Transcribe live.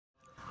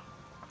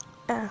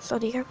สวั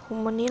สดีครับผม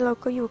วันนี้เรา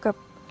ก็อยู่กับ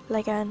ร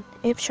ายการ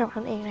F Shop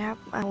นั่นเองนะครับ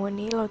วัน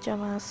นี้เราจะ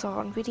มาสอ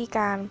นวิธีก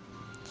าร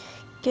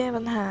แก้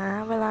ปัญหา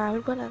เวลา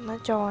เพื่อนๆอัดหน้า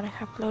จอนะค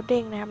รับแล้วเด้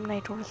งนะครับใน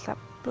โทรศัพ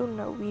ท์รุ่น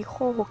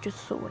Wiko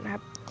 6.0 นะค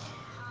รับ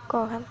ก็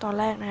ขั้นตอน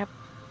แรกนะครับ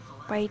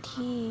ไป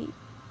ที่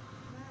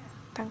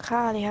ตั้งค่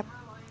าเลยครับ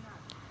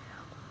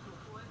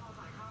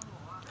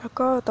แล้ว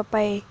ก็ต่อไ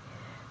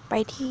ป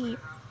ที่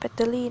แบตเต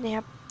อรี่นะค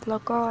รับแล้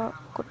วก็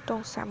กดตร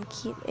ง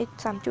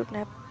3 จุดน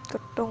ะครับก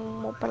ดตรง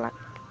โหมดประ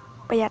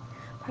หยัด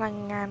พลัง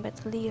งานแบตเ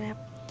ตอรี่นะครั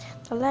บ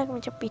ตอนแรกมั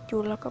นจะปิดอ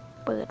ยู่แล้วก็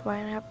เปิดไว้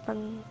นะครับมัน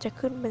จะ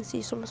ขึ้นเป็นสี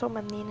ส้มๆแบ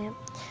บนี้นะครับ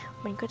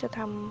มันก็จะท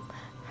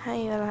ำให้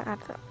เวลาอัด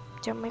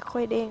จะไม่ค่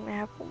อยเด้งนะ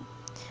ครับผม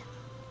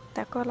แ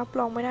ต่ก็รับร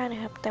องไม่ได้น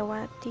ะครับแต่ว่า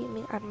ที่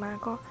มีอัดมา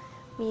ก็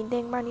มีเ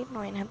ด้งบ้างนิดห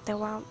น่อยนะครับแต่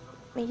ว่า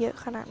ไม่เยอะ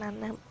ขนาดนั้น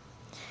นะครับ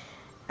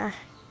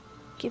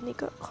คลิปนี้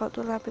ก็ขอตั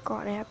วลาไปก่อ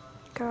นนะครับ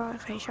ก็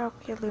ใครชอบ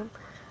อย่าลืม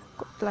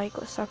กดไลค์ก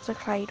ด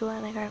Subscribe ด้วย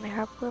นะค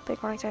รับเพื่อเป็น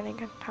กำลังใจใน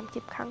การทำคลิ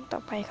ปครั้งต่อ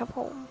ไปครับ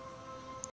ผม